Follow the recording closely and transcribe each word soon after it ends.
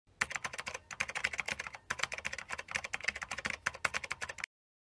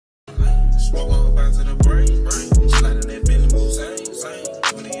down to the brain. Sliding that Bentley move, same.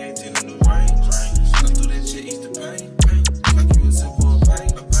 2018, a new range. Come through that shit, ease the pain. Like you a sip for a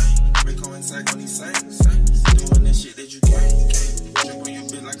pain. Rico and Sack on these saints. Doing this shit that you can't. Drip on your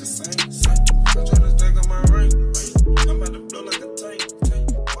bit like a saint. I'm trying to stack on my ring. I'm about to blow like a tank.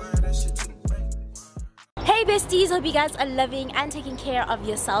 Wire that shit to the bank. Hey besties, hope you guys are loving and taking care of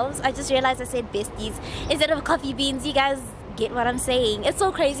yourselves. I just realized I said besties instead of coffee beans. You guys get what I'm saying. It's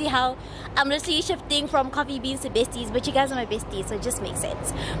so crazy how I'm literally shifting from coffee beans to besties, but you guys are my besties, so it just makes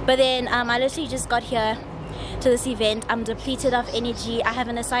sense. But then I literally just got here to this event. I'm depleted of energy. I have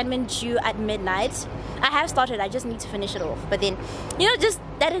an assignment due at midnight. I have started, I just need to finish it off. But then, you know, just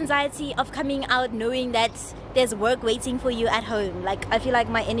that anxiety of coming out knowing that there's work waiting for you at home. Like, I feel like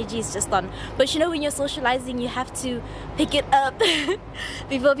my energy is just on. But you know, when you're socializing, you have to pick it up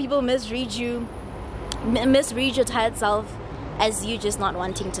before people misread your tired self as you just not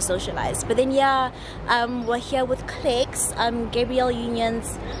wanting to socialize. But then yeah, we're here with Clicks. Gabrielle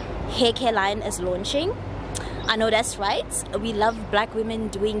Union's hair care line is launching. I know that's right. We love black women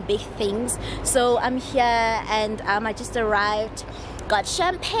doing big things. So I'm here and I just arrived. Got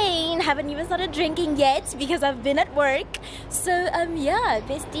champagne. Haven't even started drinking yet because I've been at work. So yeah,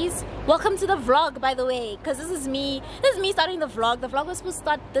 besties, welcome to the vlog, by the way, because this is me starting the vlog. The vlog was supposed to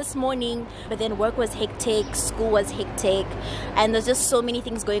start this morning, but then work was hectic, school was hectic, and there's just so many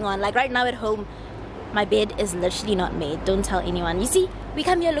things going on. Like right now at home, my bed is literally not made. Don't tell anyone. You see, we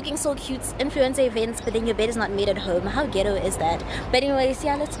come here looking so cute, influencer events, but then your bed is not made at home. How ghetto is that? But anyways,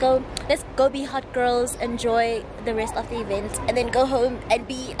 yeah, let's go be hot girls, enjoy the rest of the event, and then go home and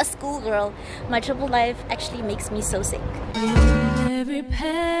be a schoolgirl. My triple life actually makes me so sick. Every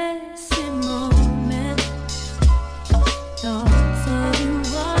passing moment, thoughts of you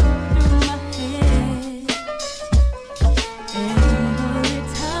run through my head. Every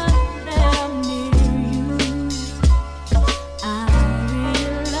time that I'm near you, I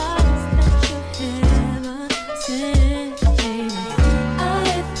realize that you're heaven sent. I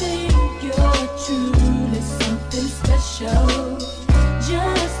think you're truly something special.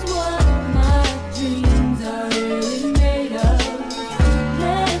 Just what my dreams are really made of.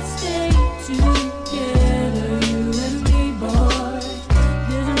 Let's stay together, you and me, boy.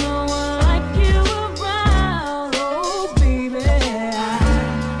 There's no one like you around, oh baby. I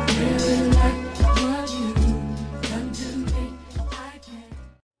really like what you've done to me. I can't.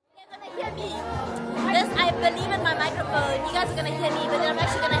 You guys are gonna hear me. I believe in my microphone. You guys are gonna hear me, but then I'm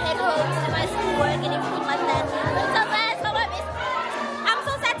actually gonna head home to do my schoolwork and everything like that. I'm so bad, so I'm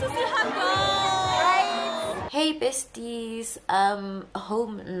so sad to see her go. Hey besties,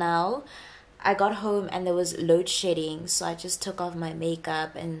 home now. I got home and there was load shedding, so I just took off my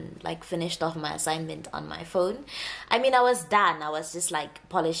makeup and like finished off my assignment on my phone. I mean, I was done. I was just like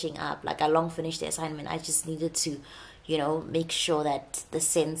polishing up. Like I long finished the assignment. I just needed to, you know, make sure that the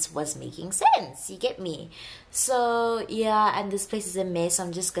sense was making sense. You get me? So yeah, and this place is a mess.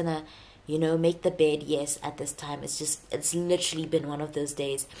 I'm just gonna, you know, make the bed. Yes, at this time it's literally been one of those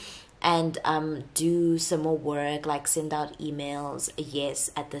days. And do some more work, like send out emails.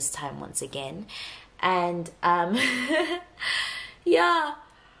 Yes, at this time once again. And yeah.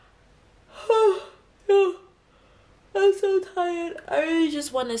 I'm so tired. I really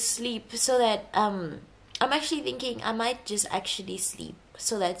just want to sleep, so that I'm actually thinking I might just actually sleep,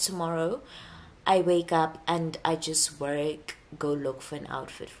 so that tomorrow I wake up and I just work, go look for an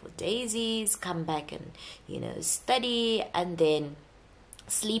outfit for Daisies, come back and, you know, study, and then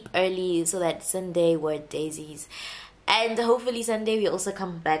sleep early so that Sunday we're at Daisies. And hopefully Sunday we also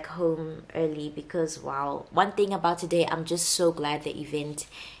come back home early, because wow, one thing about today, I'm just so glad the event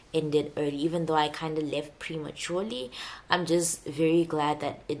ended early. Even though I kind of left prematurely, I'm just very glad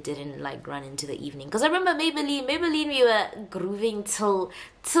that it didn't like run into the evening. Because I remember Maybelline we were grooving till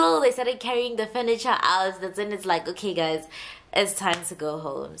they started carrying the furniture out. That's when it's like, okay guys, it's time to go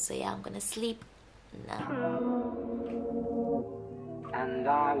home. So yeah, I'm gonna sleep now. And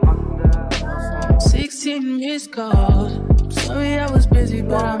I wonder 16 missed calls. Sorry I was busy,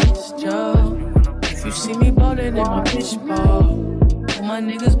 but I missed y'all. If you see me ballin' in my bitch ball, all my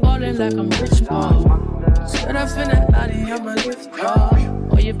niggas ballin' like I'm rich ball. Said I finna Audi, I'ma lift off.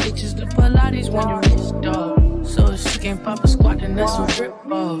 All your bitches do Pilates when you rich dog. So if she can't pop a squat, then that's a rip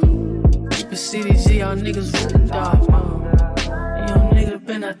off. Keep a CDG, y'all niggas ripped off. Young nigga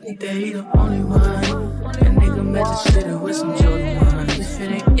been, I think that he the only one. That nigga magic shit with some Jordan 1. If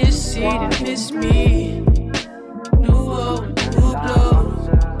it ain't issy, then it's me. New old, new blows.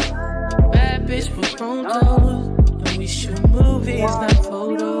 Bad bitch with chrome toes. And we shoot movies, not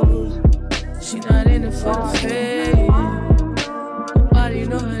photos. She not in it for the fame. Nobody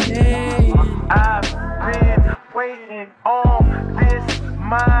know her name.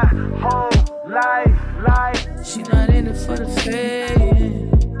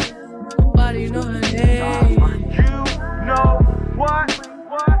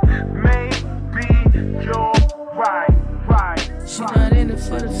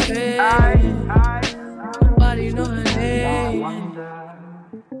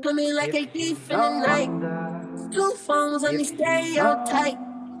 Coming like a thief in the night. Two phones on me stereo tight.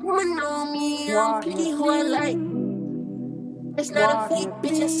 Woman know me, I'm picky who I like. It's not a fake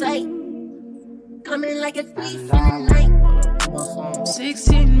bitch in sight. Coming like a thief in the night.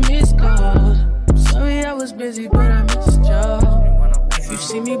 16 missed calls. Sorry I was busy, but I missed y'all. If you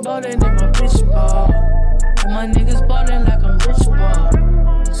see me ballin' in my bitch ball, and my niggas ballin' like I'm rich ball.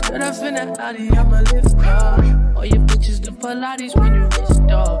 Skirt off in the Audi, I'm a lift car. All your bitches do Pilates when you rich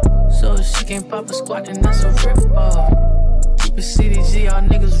dog. So if she can't pop a squat, then that's a rip off. Keep it CDG, all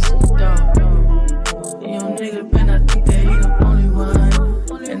niggas ripped off. Young nigga been, I think that he the only one.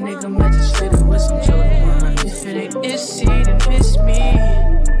 That nigga might just fitted with some Jordan 1. If it ain't Issy, then it's me.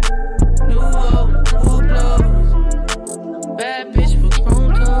 New blows. Bad bitch for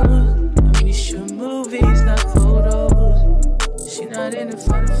chrome toes. We shoot movies, not photos. She not in it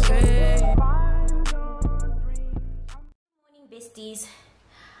for the fame. Morning besties.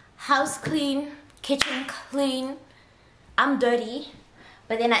 House clean, kitchen clean. I'm dirty,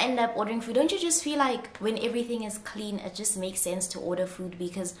 but then I end up ordering food. Don't you just feel like when everything is clean, it just makes sense to order food?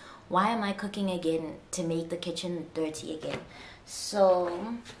 Because why am I cooking again to make the kitchen dirty again?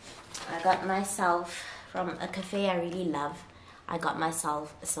 So I got myself from a cafe I really love. I got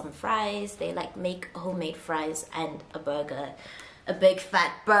myself some fries. They like make homemade fries and a burger, a big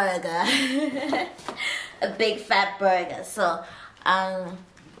fat burger, a big fat burger. So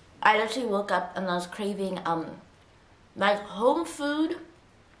I literally woke up and I was craving like home food,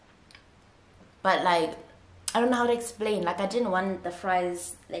 but like I don't know how to explain. Like I didn't want the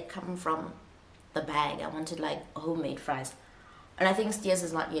fries like coming from the bag. I wanted like homemade fries, and I think Steers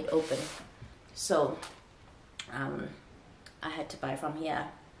is not yet open, so I had to buy from here.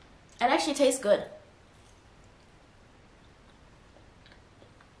 It actually tastes good.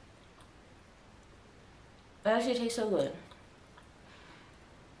 It actually tastes so good.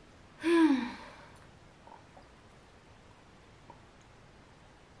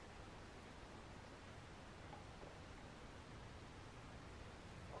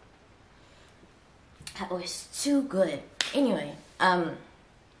 That was too good. Anyway, why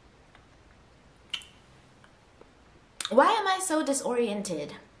am I so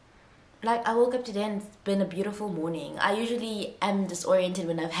disoriented? Like I woke up today and it's been a beautiful morning. I usually am disoriented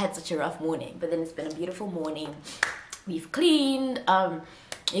when I've had such a rough morning, but then it's been a beautiful morning. We've cleaned.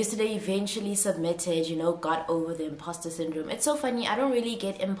 Yesterday eventually submitted, you know, got over the imposter syndrome. It's so funny, I don't really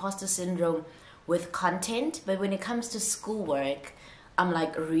get imposter syndrome with content, but when it comes to schoolwork, I'm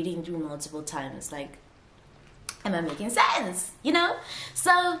like reading through multiple times, like, am I making sense, you know?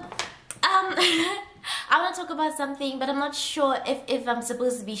 So I want to talk about something, but I'm not sure if I'm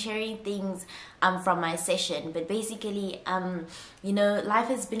supposed to be sharing things from my session. But basically, you know, life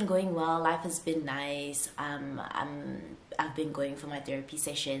has been going well. Life has been nice. I've been going for my therapy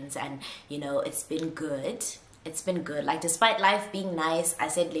sessions, and you know, it's been good. It's been good. Like despite life being nice, I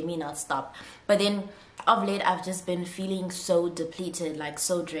said let me not stop. But then of late, I've just been feeling so depleted, like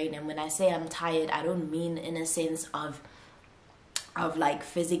so drained. And when I say I'm tired, I don't mean in a sense of like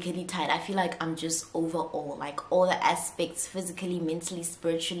physically tired. I feel like I'm just overall, like all the aspects, physically, mentally,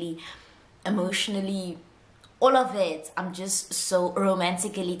 spiritually, emotionally, all of it. I'm just so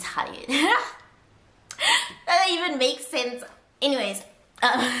romantically tired. That doesn't even make sense. Anyways,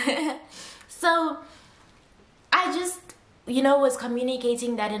 so I just, you know, was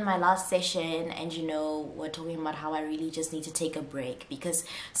communicating that in my last session, and you know, we're talking about how I really just need to take a break, because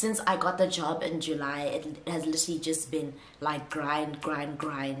since I got the job in July, it has literally just been like grind,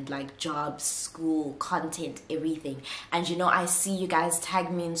 like jobs, school, content, everything. And you know, I see you guys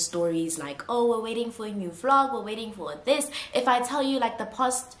tag me in stories like, oh, we're waiting for a new vlog, we're waiting for this. If I tell you, like the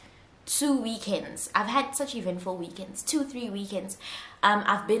past 2 weekends, I've had such eventful weekends, 2-3 weekends,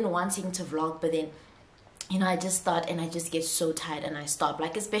 I've been wanting to vlog, but then you know, I just start and I just get so tired and I stop.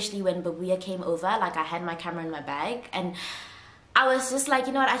 Like especially when Babuya came over, like I had my camera in my bag and I was just like,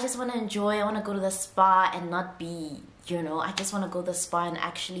 you know what, I just want to enjoy. I want to go to the spa and not be, you know, I just want to go to the spa and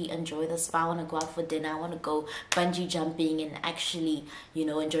actually enjoy the spa. I want to go out for dinner. I want to go bungee jumping and actually, you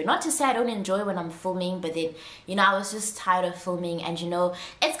know, enjoy. Not to say I don't enjoy when I'm filming, but then, you know, I was just tired of filming. And, you know,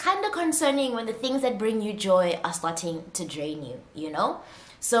 it's kind of concerning when the things that bring you joy are starting to drain you, you know.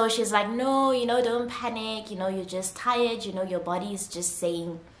 So she's like, no, you know, don't panic. You know, you're just tired. You know, your body is just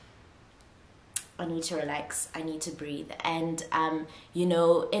saying, I need to relax, I need to breathe. And you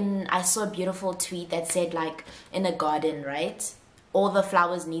know, I saw a beautiful tweet that said, like, in a garden, right, all the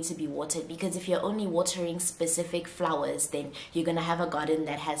flowers need to be watered, because if you're only watering specific flowers, then you're gonna have a garden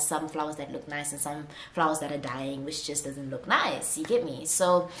that has some flowers that look nice and some flowers that are dying, which just doesn't look nice. You get me?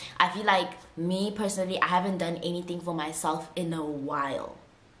 So I feel like, me personally, I haven't done anything for myself in a while.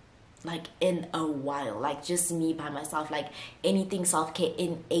 like in a while, like just me by myself, like anything self-care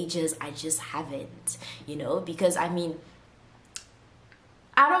in ages. I just haven't, you know, because I mean,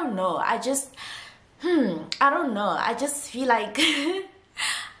 I don't know, I don't know, I just feel like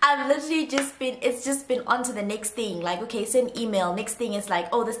I've literally just been, it's just been on to the next thing. Like, okay, send email. Next thing is like,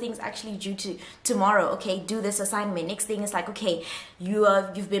 oh, this thing's actually due to tomorrow. Okay, do this assignment. Next thing is like, okay,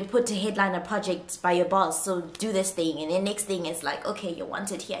 you've been put to headline a project by your boss, so do this thing. And then next thing is like, okay, you're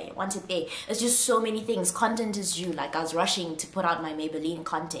wanted here, you're wanted there. It's just so many things. Content is due. Like, I was rushing to put out my Maybelline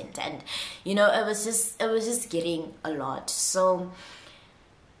content, and you know, it was just getting a lot. So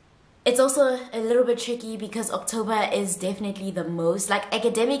it's also a little bit tricky because October is definitely the most, like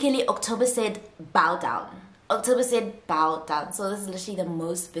academically, October said bow down. October said bow down. So this is literally the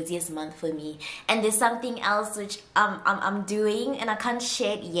most busiest month for me. And there's something else which I'm doing and I can't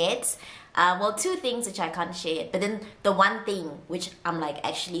share it yet. Well, two things which I can't share yet. But then the one thing which I'm like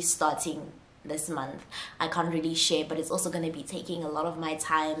actually starting this month, I can't really share, but it's also going to be taking a lot of my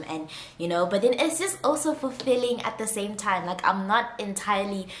time, and you know, but then it's just also fulfilling at the same time. Like, I'm not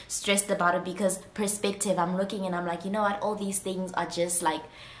entirely stressed about it because perspective, I'm looking and I'm like, you know what, all these things are just like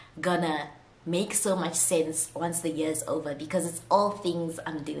gonna make so much sense once the year's over, because it's all things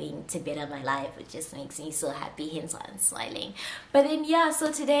I'm doing to better my life. It just makes me so happy, hence why I'm smiling. But then yeah,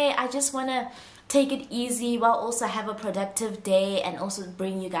 so today I just want to take it easy while also have a productive day and also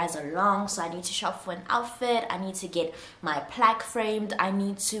bring you guys along. So I need to shop for an outfit, I need to get my plaque framed, I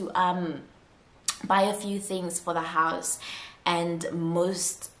need to buy a few things for the house, and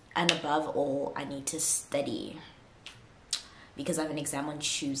most and above all, I need to study because I have an exam on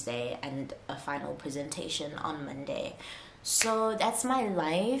Tuesday and a final presentation on Monday. So that's my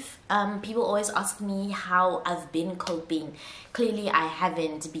life. People always ask me how I've been coping. Clearly I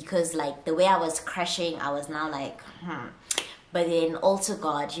haven't, because like the way I was crashing, I was now like But then also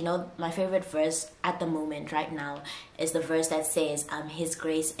God, you know, my favorite verse at the moment right now is the verse that says his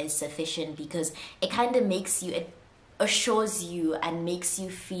grace is sufficient, because it kind of makes you, it assures you and makes you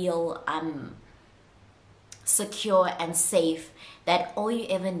feel secure and safe that all you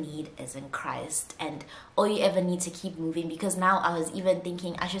ever need is in Christ, and all you ever need to keep moving. Because now I was even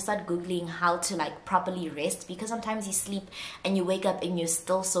thinking I should start googling how to like properly rest, because sometimes you sleep and you wake up and you're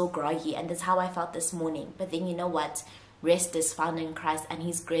still so groggy, and that's how I felt this morning. But then you know what, rest is found in Christ, and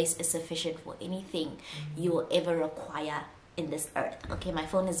his grace is sufficient for anything you will ever require in this earth. Okay, my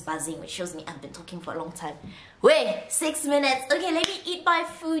phone is buzzing, which shows me I've been talking for a long time. Wait, 6 minutes. Okay, let me eat my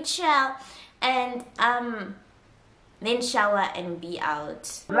food, child, and then shower and be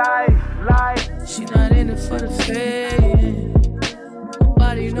out. Life. She not in it for the fame.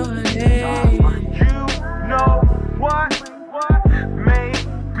 Nobody know her name. You know what?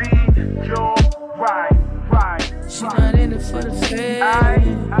 Maybe you're right. She not in it for the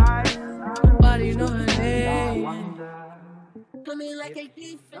fame. Nobody know her name. Coming like a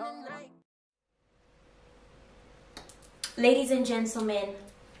thief in the night. Ladies and gentlemen,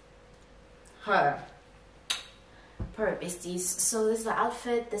 her besties. So this is the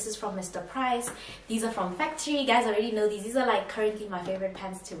outfit. This is from Mr. Price. These are from Factory. You guys already know these. These are like currently my favorite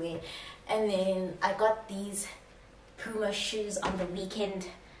pants to wear. And then I got these Puma shoes on the weekend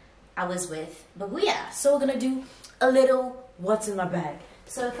I was with. But yeah, so we're gonna do a little what's in my bag.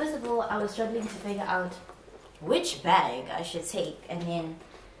 So first of all, I was struggling to figure out which bag I should take, and then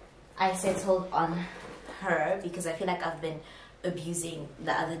I settled on her because I feel like I've been abusing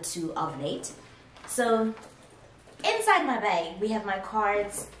the other two of late. So inside my bag, we have my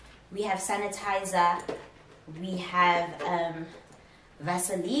cards, we have sanitizer, we have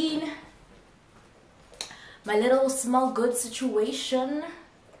Vaseline, my little small good situation.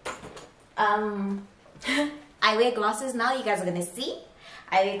 I wear glasses now, you guys are gonna see.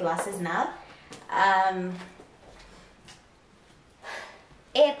 I wear glasses now.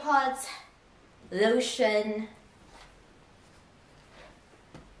 AirPods, lotion,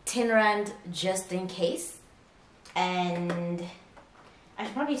 10 rand just in case. And I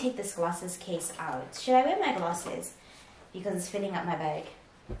should probably take this glasses case out. Should I wear my glasses? Because it's filling up my bag.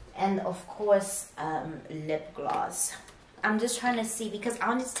 And of course, lip gloss. I'm just trying to see, because I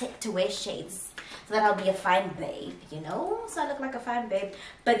want to wear shades so that I'll be a fine babe, you know? So I look like a fine babe.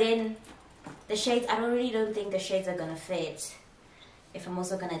 But then the shades, I really don't think the shades are gonna fit if I'm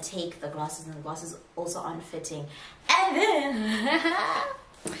also gonna take the glasses, and the glasses also aren't fitting. And then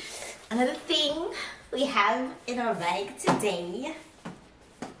another thing we have in our bag today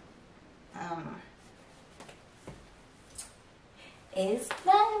is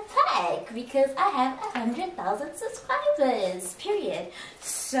my plaque, because I have 100,000 subscribers, period.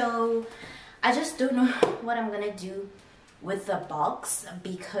 So I just don't know what I'm gonna do with the box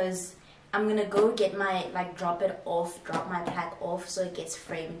because I'm gonna go get my, like, drop my plaque off so it gets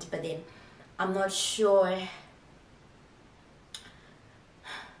framed, but then I'm not sure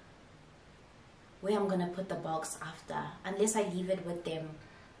where I'm gonna put the box after, unless I leave it with them,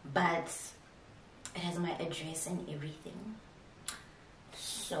 but it has my address and everything.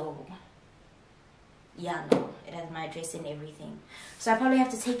 So yeah, no, it has my address and everything, so I probably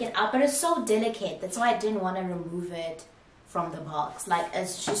have to take it out, but it's so delicate. That's why I didn't want to remove it from the box. Like,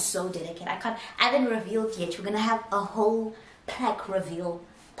 it's just so delicate. I haven't revealed yet. We're gonna have a whole plaque reveal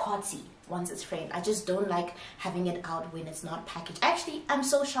party once it's framed. I just don't like having it out when it's not packaged. Actually, I'm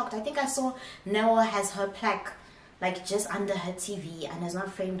so shocked. I think I saw Noah has her plaque like just under her TV and it's not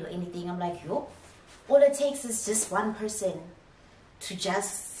framed or anything. I'm like, yo, all it takes is just one person to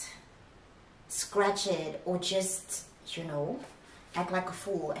just scratch it or just, you know, act like a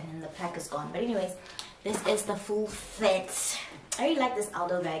fool, and then the plaque is gone. But anyways, this is the full fit. I really like this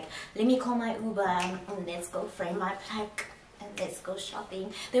Aldo bag. Let me call my Uber and let's go frame my plaque and let's go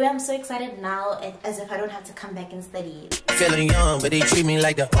shopping. The way I'm so excited now, as if I don't have to come back and study. Feeling young, but they treat me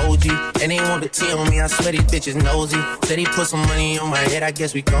like the OG. And they want the tea on me, I swear these bitches nosy. Said he put some money on my head, I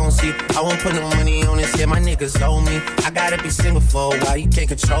guess we gon' see. I won't put no money on his head, my niggas owe me. I gotta be single for a while, you can't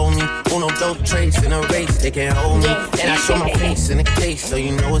control me. Uno dope traits in a race, they can't hold me. And I show my face in the case, so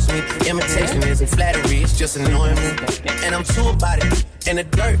you know it's me. Imitation isn't flattery, it's just annoying me. And I'm too about it. And the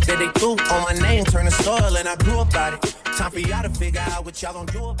dirt that they threw on my name turned to soil, and I grew about it. Time for y'all to figure out what y'all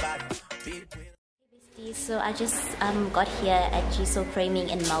gonna do about it. So I just got here at GSO Framing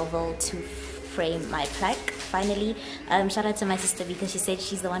in Melville to frame my plaque finally. Shout out to my sister because she said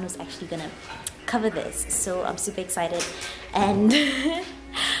she's the one who's actually gonna cover this, so I'm super excited, and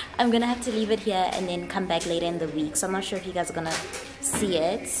I'm gonna have to leave it here and then come back later in the week. So I'm not sure if you guys are gonna see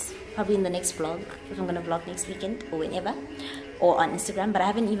it, probably in the next vlog, if I'm gonna vlog next weekend or whenever, or on Instagram. But I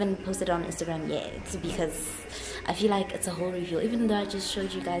haven't even posted it on Instagram yet because I feel like it's a whole reveal, even though I just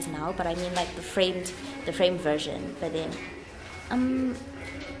showed you guys now. But I mean, like the framed version. But then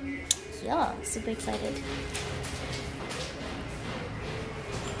yeah, super excited.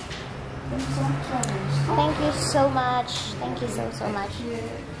 Thank you so much. Thank you so much.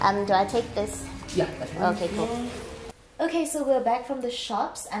 Do I take this? Yeah. Okay, cool. Okay, so we're back from the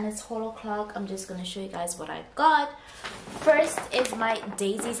shops and it's 4 o'clock. I'm just gonna show you guys what I got. First is my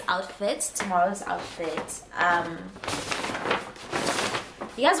Daisies outfit, tomorrow's outfit.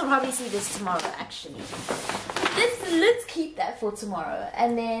 You guys will probably see this tomorrow, actually. Let's keep that for tomorrow.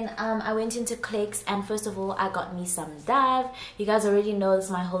 And then I went into Clicks, and first of all, I got me some Dove. You guys already know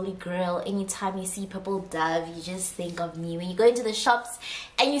it's my holy grail. Anytime you see purple Dove, you just think of me. When you go into the shops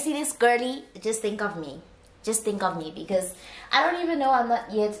and you see this girly, just think of me. Just think of me, because I don't even know, I'm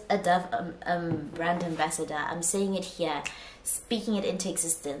not yet a Dove brand ambassador. I'm saying it here, speaking it into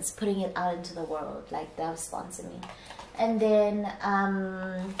existence, putting it out into the world, like Dove sponsor me. And then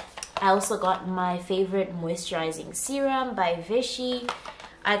I also got my favorite moisturizing serum by Vichy.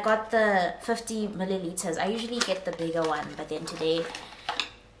 I got the 50 milliliters. I usually get the bigger one, but then today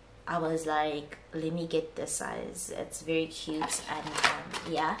I was like, let me get this size. It's very cute,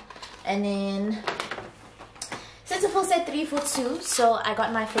 and yeah. And then Cetaphil said 3 for 2, so I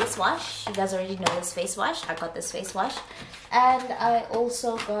got my face wash. You guys already know this face wash. I got this face wash, and I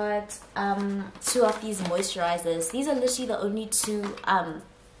also got 2 of these moisturizers. These are literally the only 2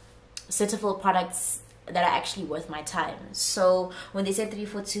 Cetaphil products that are actually worth my time. So when they said 3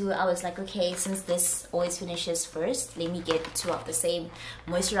 for 2, I was like, okay, since this always finishes first, let me get 2 of the same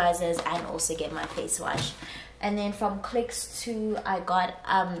moisturizers and also get my face wash. And then from Clicks too, I got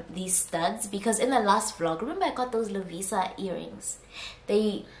these studs, because in the last vlog, remember I got those Lovisa earrings?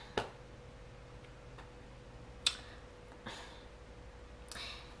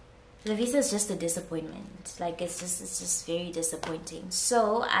 Lovisa is just a disappointment. Like, it's just very disappointing.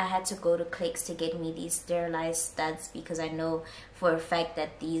 So I had to go to Clicks to get me these sterilized studs, because I know for a fact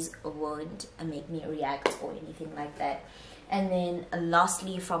that these won't make me react or anything like that. And then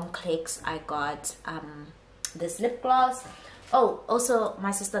lastly from Clicks, I got this lip gloss. Oh, also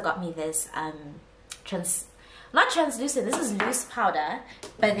my sister got me this not translucent, this is loose powder,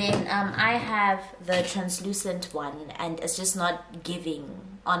 but then I have the translucent one, and it's just not giving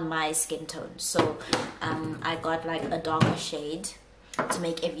on my skin tone. So I got like a darker shade to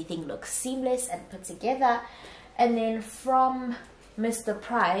make everything look seamless and put together. And then from Mr.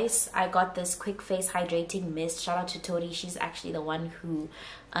 Price, I got this quick face hydrating mist. Shout out to Tori, she's actually the one who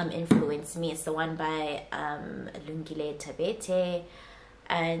influenced me. It's the one by Lungile Tabete,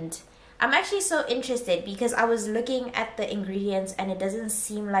 and I'm actually so interested because I was looking at the ingredients and it doesn't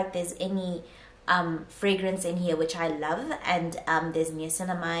seem like there's any fragrance in here, which I love, and there's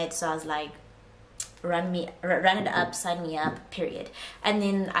niacinamide, so I was like, run it up, sign me up, period. And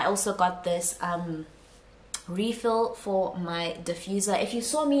then I also got this refill for my diffuser. If you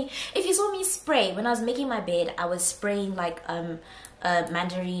saw me spray when I was making my bed, I was spraying like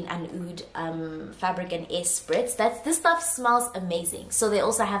mandarin and oud fabric and air spritz. This stuff smells amazing. So they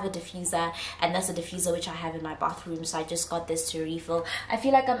also have a diffuser, and that's a diffuser which I have in my bathroom, so I just got this to refill. I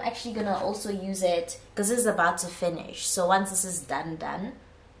feel like I'm actually gonna also use it because this is about to finish, so once this is done,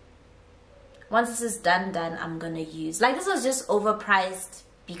 I'm gonna use, like, this was just overpriced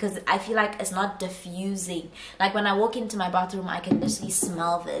because I feel like it's not diffusing. Like when I walk into my bathroom, I can literally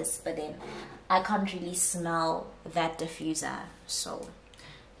smell this, but then I can't really smell that diffuser. So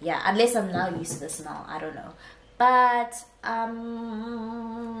yeah, unless I'm now used to the smell, I don't know. But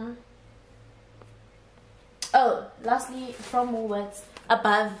oh, lastly, from Woolworths,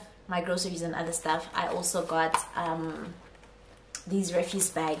 above my groceries and other stuff, I also got these refuse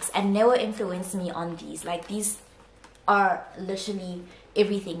bags, and Noah influenced me on these. Like, these are literally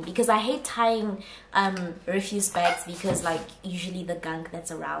everything, because I hate tying refuse bags, because like usually the gunk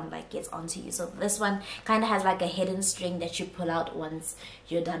that's around like gets onto you. So this one kind of has like a hidden string that you pull out once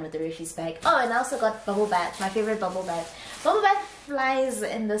you're done with the refuse bag. Oh, and I also got bubble bath, my favorite bubble bath. Bubble bath flies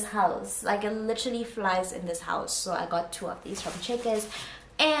in this house, like it literally flies in this house. So I got 2 of these from Checkers,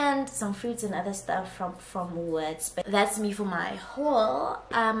 and some fruits and other stuff from Woolworths. But that's me for my haul.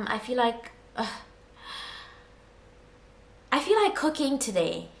 I feel like cooking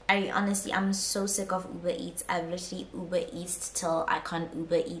today. I'm so sick of Uber Eats. I've literally Uber Eats till I can't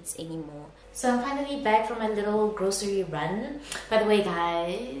Uber Eats anymore. So I'm finally back from a little grocery run. By the way,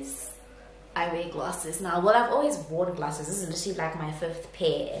 guys, I wear glasses now. Well, I've always worn glasses. This is literally like my 5th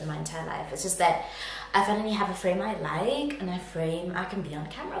pair in my entire life. It's just that I finally have a frame I like, and a frame I can be on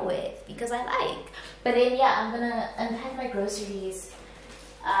camera with because I like. But then yeah, I'm gonna unpack my groceries.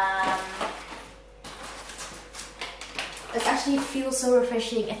 It actually feels so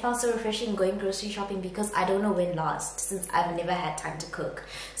refreshing. It felt so refreshing going grocery shopping because I don't know when last, since I've never had time to cook.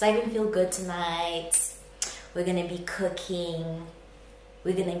 So I even feel good tonight. We're gonna be cooking.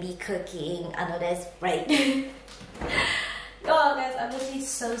 I know that's right. Oh guys, I'm literally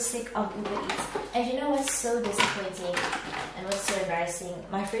so sick of Uber Eats. And you know what's so disappointing and what's so embarrassing?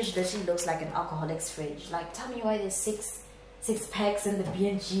 My fridge literally looks like an alcoholic's fridge. Like, tell me why there's six packs and the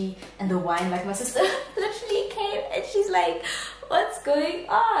B&G and the wine. Like, my sister literally came and she's like, what's going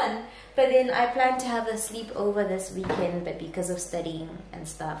on? But then I planned to have a sleepover this weekend, but because of studying and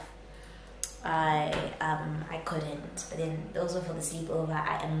stuff, I couldn't. But then those were for the sleepover.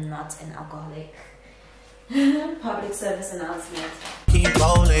 I am not an alcoholic. Public service announcement. Keep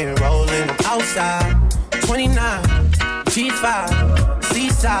rolling, outside. 29, G5,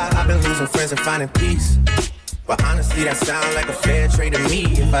 seaside. I've been losing friends and finding peace. But honestly, that sound like a fair trade to me.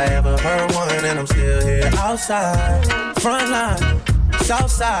 If I ever heard one, and I'm still here outside. Front line,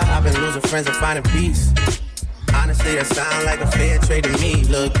 south side. I've been losing friends and finding peace. Honestly, that sound like a fair trade to me.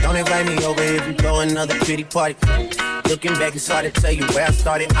 Look, don't invite me over if you throw another pity party. Looking back, it's hard to tell you where I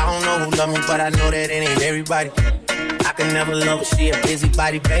started. I don't know who loved me, but I know that it ain't everybody. I can never love her, she a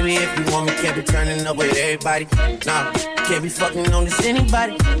busybody. Baby, if you want me, can't be turning up with everybody. Nah, can't be fucking on this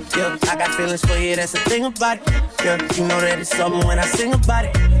anybody. Yeah, I got feelings for you, that's the thing about it. Yeah, you know that it's something when I sing about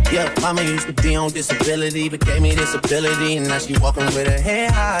it. Yeah, mama used to be on disability, but gave me this ability. And now she walking with her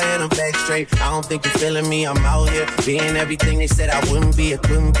head high and her back straight. I don't think you're feeling me, I'm out here being everything they said I wouldn't be, I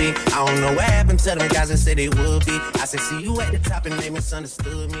couldn't be. I don't know what happened to them guys that said they would be. I said, see you at the top and they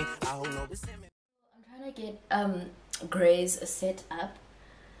misunderstood me. I hope no. I'm trying to get Grace set up,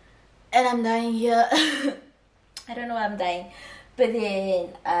 and I'm dying here. I don't know why I'm dying, but then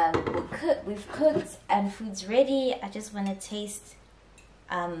we've cooked and food's ready. I just want to taste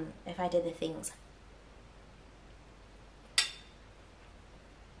if I did the things.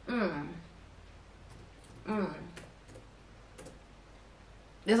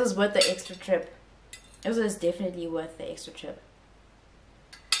 This is worth the extra trip. This is definitely worth the extra trip.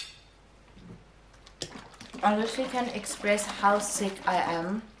 I literally can't express how sick I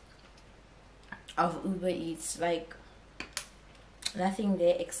am of Uber Eats. Like, nothing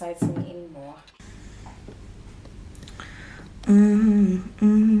there excites me anymore.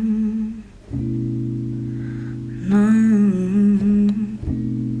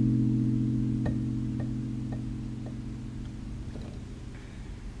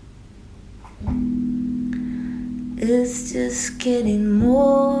 It's just getting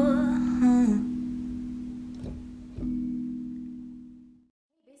more.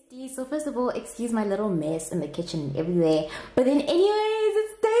 So first of all, excuse my little mess in the kitchen and everywhere. But then anyways,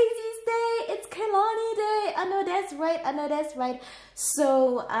 it's Daisy's day. It's right. I know that's right.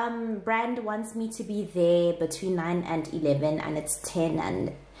 So Brand wants me to be there between 9 and 11, and it's 10,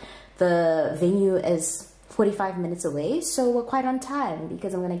 and the venue is 45 minutes away, so we're quite on time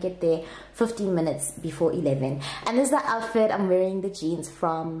because I'm gonna get there 15 minutes before 11. And this is the outfit. I'm wearing the jeans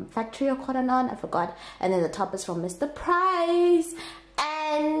from Factory or Cotton On, I forgot, and then the top is from Mr. Price,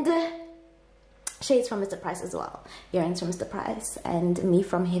 and shades from Mr. Price as well, earrings from Mr. Price, and me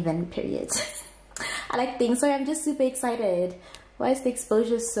from Heaven, period. I like things, so I'm just super excited. Why is the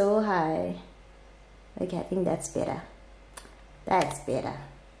exposure so high? Okay, I think that's better. That's better.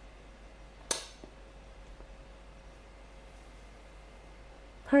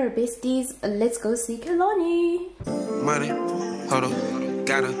 Her besties, let's go see Kehlani. Money, hold up,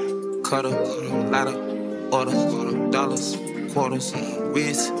 gotta, cut up, lotta, order, dollars, quarters,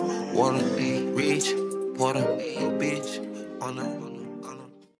 wrist, water, reach, water, bitch, on a.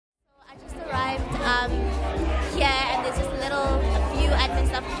 I just arrived here, and there's just a few admin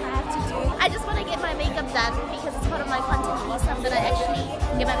stuff which I have to do. I just want to get my makeup done because it's part of my content piece. I'm gonna actually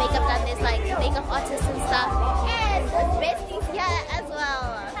get my makeup done. There's like makeup artists and stuff, and there's besties here as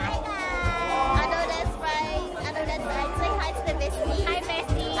well. Hi guys. I know that's right. I know that's right. Say hi to the bestie. Hi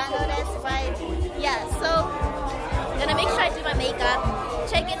bestie. I know that's right. Yeah. So I'm gonna make sure I do my makeup,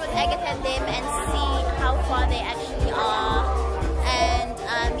 check in with Agatha and them, and see how far they actually are. And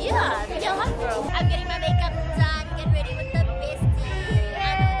yeah, video hot girl. I'm getting my makeup done. Get ready with the bestie. I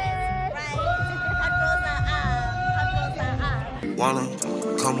know that's right. Hot girls are up. Hot girls are up. Wanna,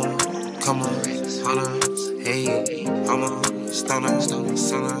 come on, holla, hey, I'm a stoner,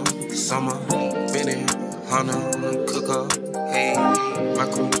 summer, Benny, Hana, cook up, hey, my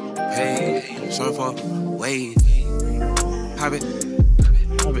crew, hey, short for wave, pop it,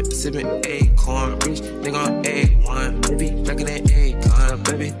 sippin' acorn, rich nigga on A1, baby, back in that acorn,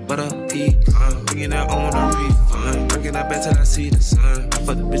 baby, butter pecan, bringing that on a refund, bringing that back till I see the sun, I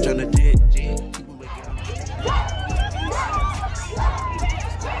fuck the bitch on the jet.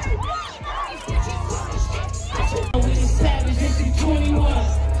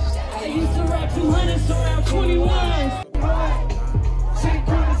 I used to rap 200s around 21.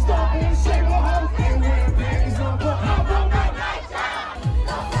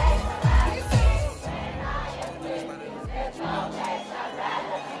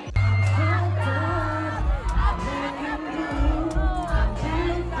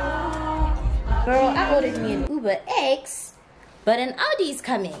 Girl, I ordered me an Uber X, but an Audi's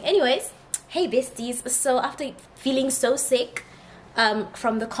coming. Anyways, hey besties. So after feeling so sick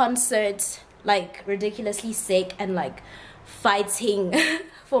from the concert, like ridiculously sick and like fighting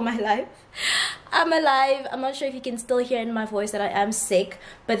for my life, I'm alive. I'm not sure if you can still hear in my voice that I am sick,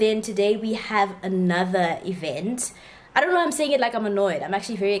 but then today we have another event. I don't know why I'm saying it like I'm annoyed. I'm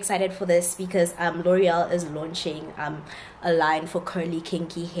actually very excited for this because L'Oreal is launching a line for curly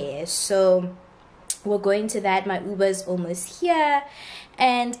kinky hair, so we're going to that. My Uber's almost here,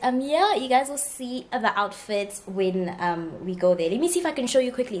 and yeah, you guys will see the outfits when we go there. Let me see if I can show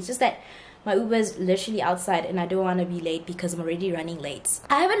you quickly. It's just that my Uber's literally outside and I don't want to be late because I'm already running late.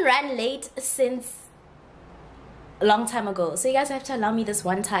 I haven't ran late since a long time ago, so you guys have to allow me this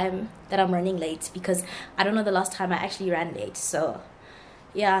one time that I'm running late because I don't know the last time I actually ran late. So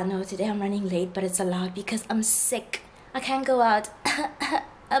yeah, no, today I'm running late, but it's allowed because I'm sick. I can't go out.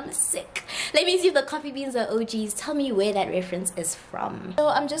 I'm sick. Let me see if the coffee beans are OGs. Tell me where that reference is from. So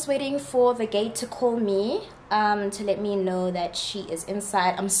I'm just waiting for the gate to call me to let me know that she is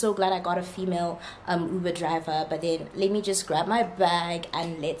inside. I'm so glad I got a female Uber driver, but then let me just grab my bag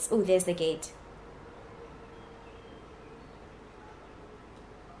and let's... Oh, there's the gate.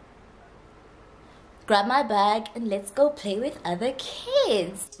 Grab my bag and let's go play with other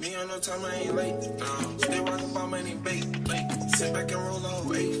kids. Me on no time, I ain't late. Still rockin' about money, bait. Sit back and roll on,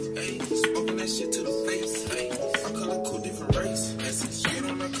 smoking that shit to the face. I call it cool, different race. Get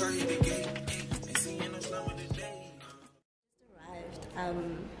on the car, hit the gate. Ain't seen no slum of the day.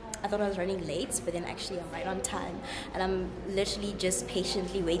 Arrived. I thought I was running late, but then actually I'm right on time, and I'm literally just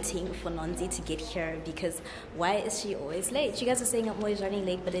patiently waiting for Nonzi to get here because why is she always late? You guys are saying I'm always running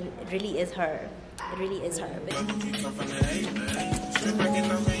late, but then it really is her. It really is her. But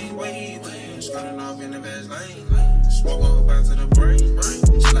smoke on back to the brain.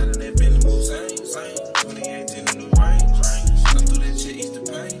 Sliding that Bentley move, same. 2018 the new range. Come through that shit, ease the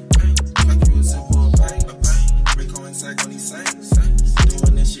pain. Like you a simple pain. Rico and Sack on these saints.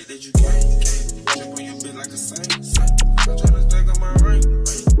 Doing that shit that you can't. Trip on your bit like a saint. I'm trying to stack on my ring.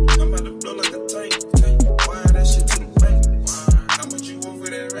 I'm about to blow like a tank. Wire that shit to the bank. How much you want for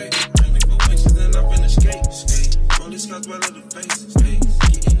that rate? Ain't it for winches and I'm finna skate. Roll this scotch well of the face.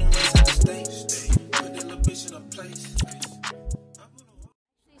 Getting the race at the stage. Put that little bitch in a place.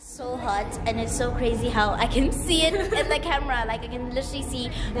 So hot, and it's so crazy how I can see it in the camera. Like I can literally see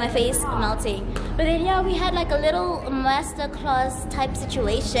my face melting. But then yeah, we had like a little masterclass type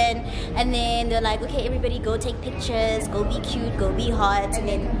situation, and then they're like, okay, everybody go take pictures, go be cute, go be hot, and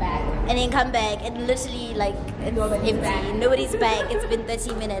then come back, and literally like it's empty. Nobody's back. It's been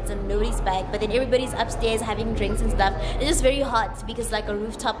 30 minutes and nobody's back. But then everybody's upstairs having drinks and stuff. It's just very hot because like a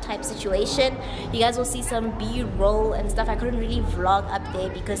rooftop type situation. You guys will see some B-roll and stuff. I couldn't really vlog up there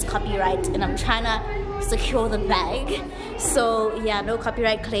because copyright, and I'm trying to secure the bag. So yeah, no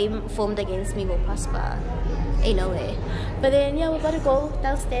copyright claim formed against me will prosper. Ain't no way. But then yeah, we're about to go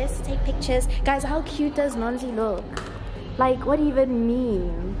downstairs to take pictures. Guys, how cute does Nonzi look? Like, what do you even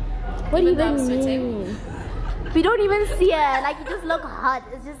mean? What do you even mean? We don't even see her. Like, you just look hot.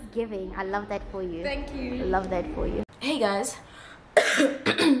 It's just giving. I love that for you. Thank you. I love that for you. Hey guys.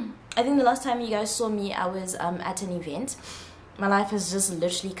 I think the last time you guys saw me, I was at an event. My life has just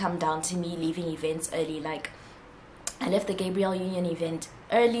literally come down to me leaving events early. Like, I left the Gabriel Union event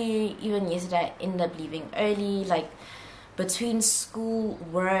early. Even yesterday I ended up leaving early. Like, between school,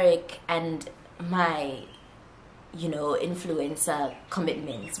 work, and my, you know, influencer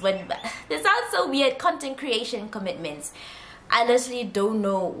commitments. When this sounds so weird, content creation commitments. I literally don't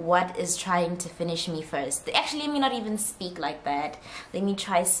know what is trying to finish me first. Actually, let me not even speak like that. Let me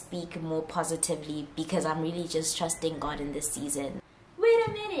try speak more positively, because I'm really just trusting God in this season. Wait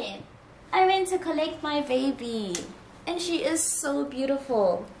a minute. I went to collect my baby, and she is so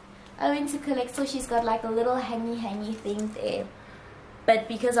beautiful. I went to collect, so she's got like a little hangy thing there. But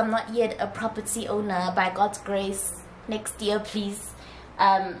because I'm not yet a property owner, by God's grace, next year please,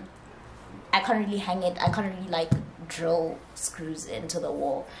 I can't really hang it. I can't really like drill screws into the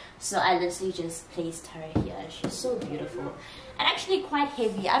wall. So I literally just placed her here. She's so beautiful and actually quite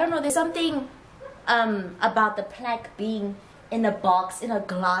heavy. I don't know, there's something about the plaque being in a box, in a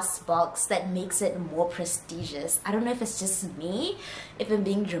glass box, that makes it more prestigious. I don't know if it's just me, if I'm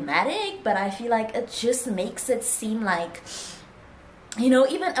being dramatic, but I feel like it just makes it seem like, you know,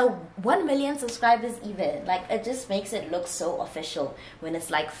 even a 1 million subscribers, even like, it just makes it look so official when it's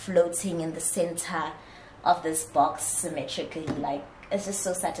like floating in the center of this box symmetrically. Like, it's just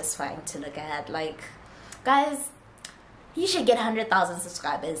so satisfying to look at. Like, guys, you should get 100,000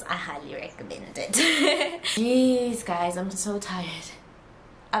 subscribers. I highly recommend it. Jeez guys, I'm so tired.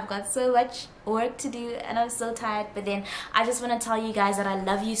 I've got so much work to do and I'm so tired. But then I just want to tell you guys that I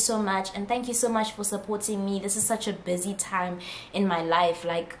love you so much, and thank you so much for supporting me. This is such a busy time in my life.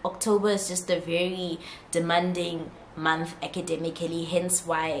 Like, October is just a very demanding month academically, hence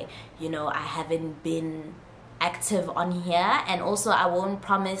why, you know, I haven't been active on here. And also I won't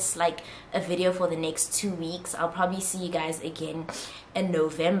promise like a video for the next 2 weeks. I'll probably see you guys again in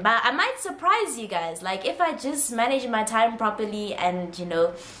November. I might surprise you guys, like if I just manage my time properly and, you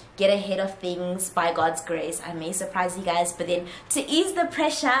know, get ahead of things by God's grace, I may surprise you guys. But then to ease the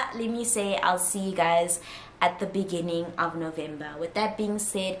pressure, let me say I'll see you guys at the beginning of November. With that being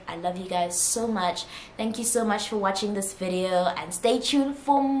said, I love you guys so much. Thank you so much for watching this video, and stay tuned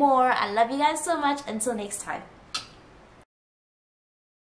for more. I love you guys so much. Until next time.